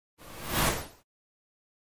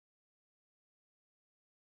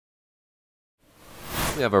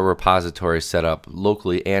We have a repository set up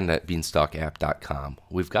locally and at beanstalkapp.com.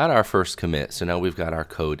 We've got our first commit, so now we've got our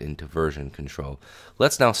code into version control.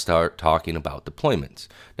 Let's now start talking about deployments.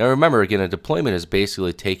 Now remember, again, a deployment is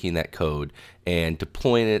basically taking that code and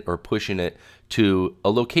deploying it or pushing it to a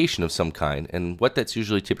location of some kind. And what that's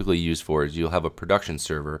usually typically used for is you'll have a production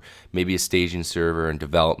server, maybe a staging server and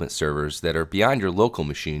development servers that are beyond your local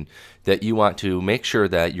machine that you want to make sure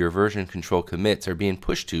that your version control commits are being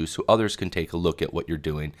pushed to so others can take a look at what you're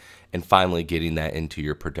doing and finally getting that into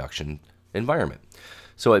your production environment.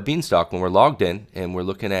 So at Beanstalk, when we're logged in and we're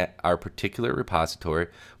looking at our particular repository,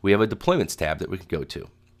 we have a deployments tab that we can go to.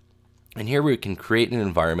 And here we can create an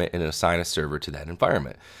environment and assign a server to that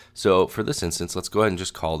environment. So for this instance, let's go ahead and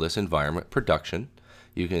just call this environment production.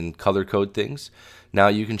 You can color code things. Now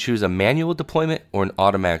you can choose a manual deployment or an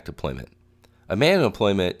automatic deployment. A manual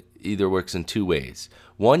deployment either works in two ways.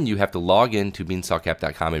 One, you have to log in to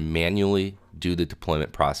beanstalkapp.com and manually do the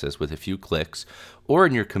deployment process with a few clicks. Or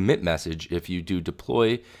in your commit message, if you do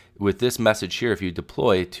deploy with this message here, if you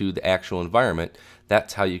deploy to the actual environment,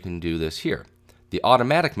 that's how you can do this here. The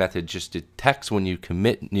automatic method just detects when you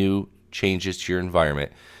commit new changes to your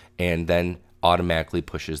environment and then automatically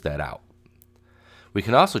pushes that out. We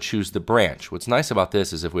can also choose the branch. What's nice about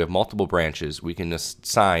this is if we have multiple branches, we can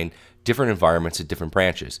assign different environments at different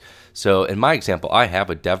branches. So in my example, I have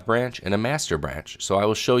a dev branch and a master branch. So I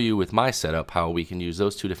will show you with my setup how we can use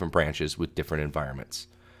those two different branches with different environments.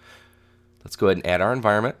 Let's go ahead and add our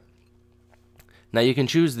environment. Now you can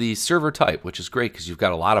choose the server type, which is great because you've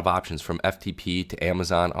got a lot of options from FTP to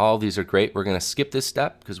Amazon. All of these are great. We're going to skip this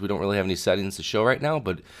step because we don't really have any settings to show right now,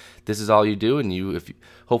 but this is all you do, and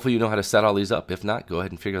hopefully you know how to set all these up. If not, go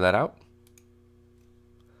ahead and figure that out.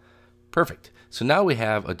 Perfect. So now we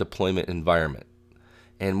have a deployment environment.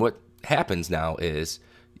 And what happens now is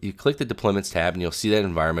you click the deployments tab and you'll see that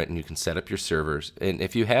environment and you can set up your servers. And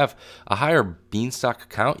if you have a higher Beanstalk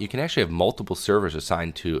account, you can actually have multiple servers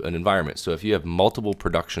assigned to an environment. So if you have multiple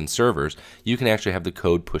production servers, you can actually have the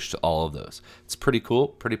code pushed to all of those. It's pretty cool,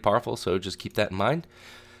 pretty powerful, so just keep that in mind.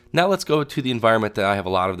 Now let's go to the environment that I have a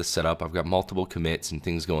lot of this set up. I've got multiple commits and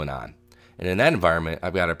things going on. And in that environment,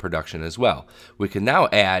 I've got a production as well. We can now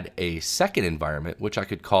add a second environment, which I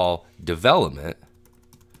could call development.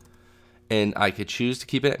 And I could choose to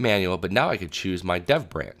keep it at manual, but now I could choose my dev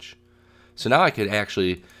branch. So now I could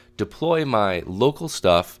actually deploy my local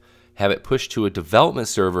stuff, have it pushed to a development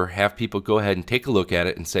server, have people go ahead and take a look at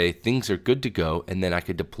it and say things are good to go, and then I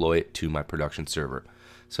could deploy it to my production server.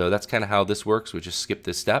 So that's kind of how this works. We just skip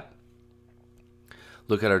this step.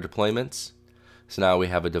 Look at our deployments. So now we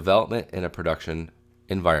have a development and a production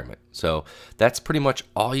environment. So that's pretty much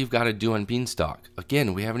all you've got to do on Beanstalk.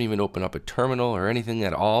 Again, we haven't even opened up a terminal or anything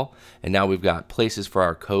at all, and now we've got places for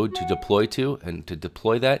our code to deploy to, and to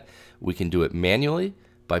deploy that we can do it manually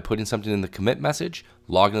by putting something in the commit message,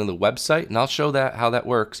 log into the website, and I'll show how that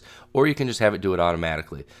works, or you can just have it do it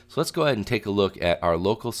automatically. So let's go ahead and take a look at our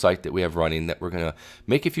local site that we have running that we're going to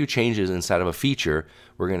make a few changes inside of a feature.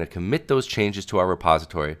 We're going to commit those changes to our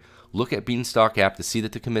repository, look at Beanstalk app to see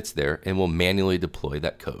that the commit's there, and we'll manually deploy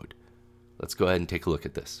that code. Let's go ahead and take a look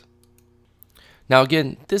at this. Now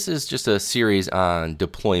again, this is just a series on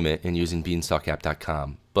deployment and using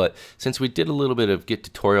beanstalkapp.com, but since we did a little bit of Git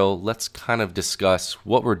tutorial, let's kind of discuss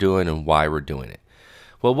what we're doing and why we're doing it.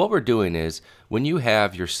 Well, what we're doing is when you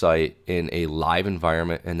have your site in a live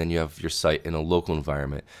environment and then you have your site in a local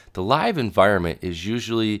environment, the live environment is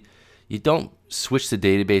usually, you don't switch the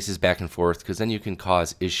databases back and forth because then you can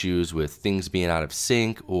cause issues with things being out of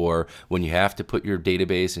sync, or when you have to put your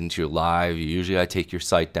database into your live, usually I take your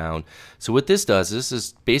site down. So what this does, this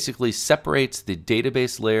is basically separates the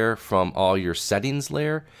database layer from all your settings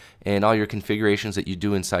layer and all your configurations that you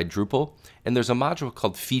do inside Drupal. And there's a module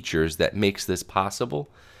called features that makes this possible.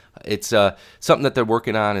 It's something that they're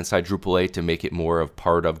working on inside Drupal 8 to make it more of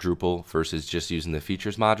part of Drupal versus just using the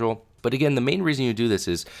features module. But again, the main reason you do this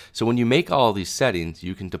is so when you make all these settings,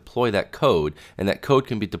 you can deploy that code, and that code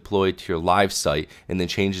can be deployed to your live site, and then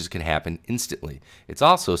changes can happen instantly. It's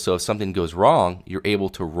also so if something goes wrong, you're able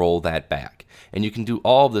to roll that back. And you can do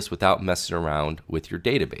all of this without messing around with your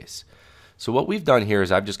database. So what we've done here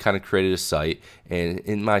is I've just kind of created a site, and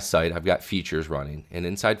in my site I've got features running, and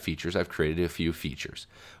inside features I've created a few features.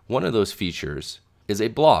 One of those features is a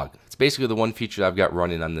blog. It's basically the one feature I've got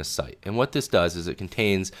running on this site. And what this does is it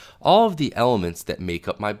contains all of the elements that make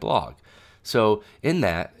up my blog. So in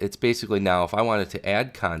that, it's basically now if I wanted to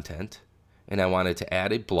add content and I wanted to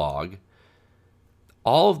add a blog,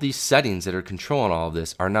 all of these settings that are controlling all of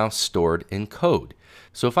this are now stored in code.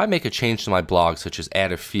 So if I make a change to my blog, such as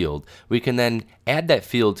add a field, we can then add that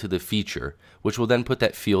field to the feature, which will then put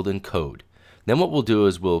that field in code. Then what we'll do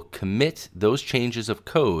is we'll commit those changes of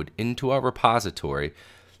code into our repository,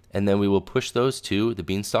 and then we will push those to the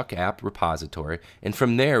Beanstalk app repository, and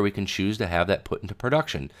from there we can choose to have that put into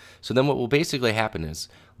production. So then what will basically happen is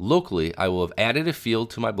locally I will have added a field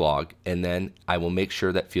to my blog, and then I will make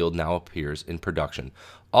sure that field now appears in production.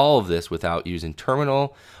 All of this without using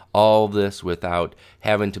terminal, all of this without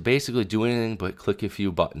having to basically do anything but click a few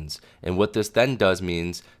buttons. And what this then does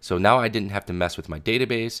means, so now I didn't have to mess with my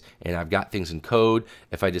database, and I've got things in code.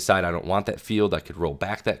 If I decide I don't want that field, I could roll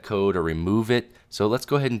back that code or remove it. So let's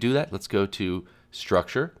go ahead and do that. Let's go to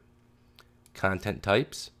structure, content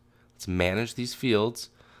types. Let's manage these fields.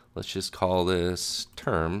 Let's just call this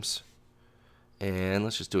terms, and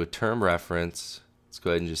let's just do a term reference. Let's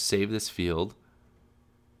go ahead and just save this field.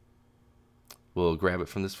 We'll grab it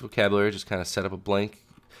from this vocabulary, just kind of set up a blank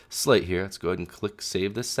slate here. Let's go ahead and click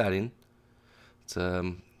Save this setting.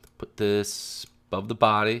 Let's put this above the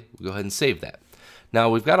body. We'll go ahead and save that. Now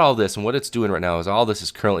we've got all this, and what it's doing right now is all this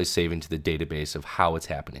is currently saving to the database of how it's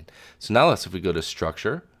happening. So now if we go to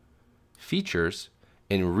Structure, Features,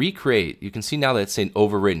 and Recreate, you can see now that it's saying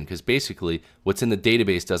overridden, because basically what's in the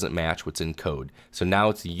database doesn't match what's in code. So now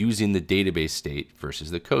it's using the database state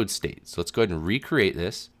versus the code state. So let's go ahead and recreate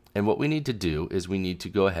this. And what we need to do is we need to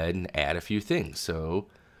go ahead and add a few things. So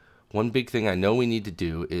one big thing I know we need to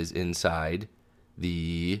do is inside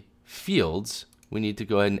the fields, we need to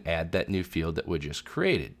go ahead and add that new field that we just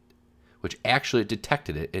created, which actually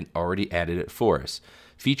detected it and already added it for us.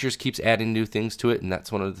 Features keeps adding new things to it, and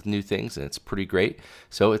that's one of the new things, and it's pretty great.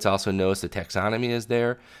 So it's also noticed the taxonomy is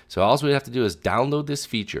there. So all we have to do is download this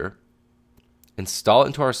feature, install it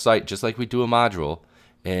into our site just like we do a module,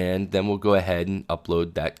 and then we'll go ahead and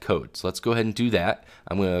upload that code. So let's go ahead and do that.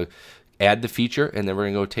 I'm going to add the feature, and then we're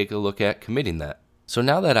going to go take a look at committing that. So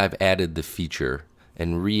now that I've added the feature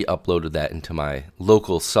and re-uploaded that into my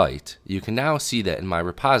local site, you can now see that in my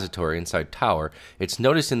repository inside Tower, it's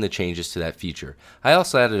noticing the changes to that feature. I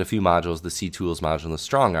also added a few modules, the CTools module and the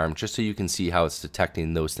strong arm, just so you can see how it's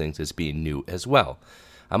detecting those things as being new as well.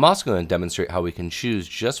 I'm also going to demonstrate how we can choose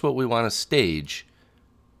just what we want to stage,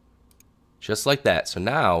 just like that. So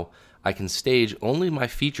now I can stage only my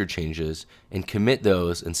feature changes and commit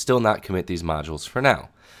those and still not commit these modules for now.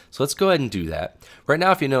 So let's go ahead and do that. Right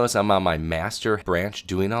now, if you notice, I'm on my master branch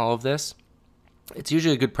doing all of this. It's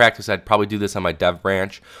usually a good practice. I'd probably do this on my dev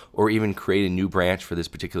branch or even create a new branch for this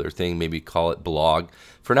particular thing, maybe call it blog.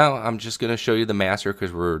 For now, I'm just going to show you the master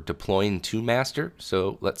because we're deploying to master.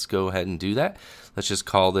 So let's go ahead and do that. Let's just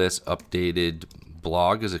call this updated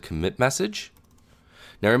blog as a commit message.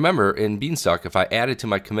 Now remember, in Beanstalk, if I added to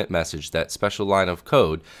my commit message that special line of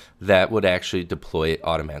code, that would actually deploy it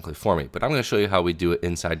automatically for me. But I'm going to show you how we do it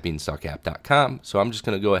inside beanstalkapp.com. So I'm just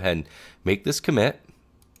going to go ahead and make this commit,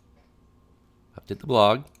 update the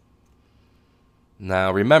blog.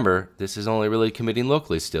 Now remember, this is only really committing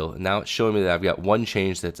locally still. And now it's showing me that I've got one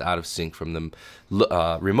change that's out of sync from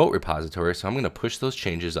the remote repository. So I'm going to push those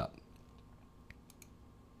changes up.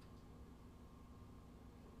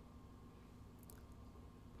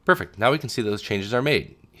 Perfect. Now we can see those changes are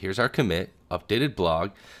made. Here's our commit, updated blog.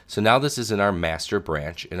 So now this is in our master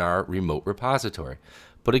branch in our remote repository.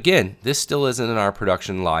 But again, this still isn't in our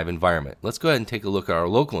production live environment. Let's go ahead and take a look at our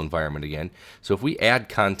local environment again. So if we add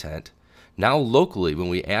content, now locally when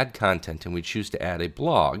we add content and we choose to add a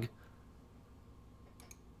blog,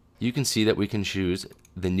 you can see that we can choose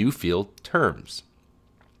the new field terms.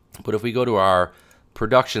 But if we go to our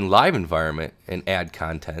production live environment and add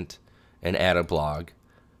content and add a blog,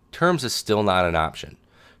 terms is still not an option.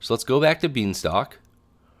 So let's go back to Beanstalk.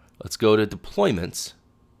 Let's go to deployments.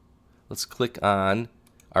 Let's click on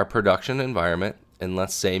our production environment and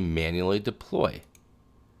let's say manually deploy.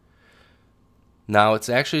 Now it's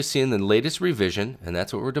actually seeing the latest revision, and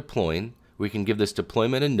that's what we're deploying. We can give this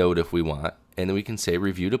deployment a note if we want, and then we can say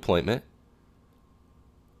review deployment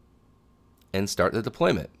and start the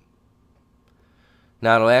deployment.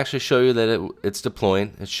 Now it'll actually show you that it's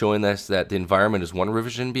deploying. It's showing us that the environment is one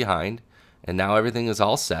revision behind, and now everything is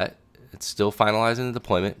all set. It's still finalizing the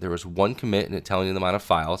deployment. There was one commit and it's telling you the amount of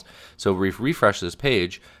files. So we refresh this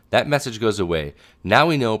page, that message goes away. Now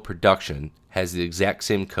we know production has the exact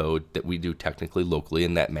same code that we do technically locally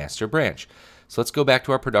in that master branch. So let's go back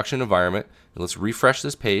to our production environment and let's refresh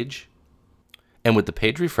this page. And with the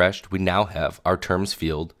page refreshed, we now have our terms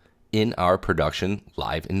field in our production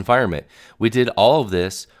live environment. We did all of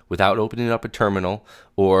this without opening up a terminal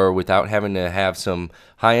or without having to have some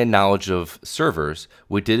high-end knowledge of servers.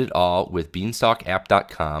 We did it all with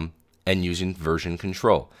beanstalkapp.com and using version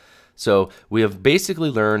control. So we have basically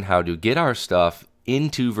learned how to get our stuff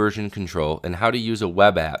into version control and how to use a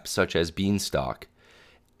web app such as Beanstalk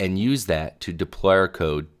and use that to deploy our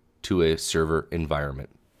code to a server environment.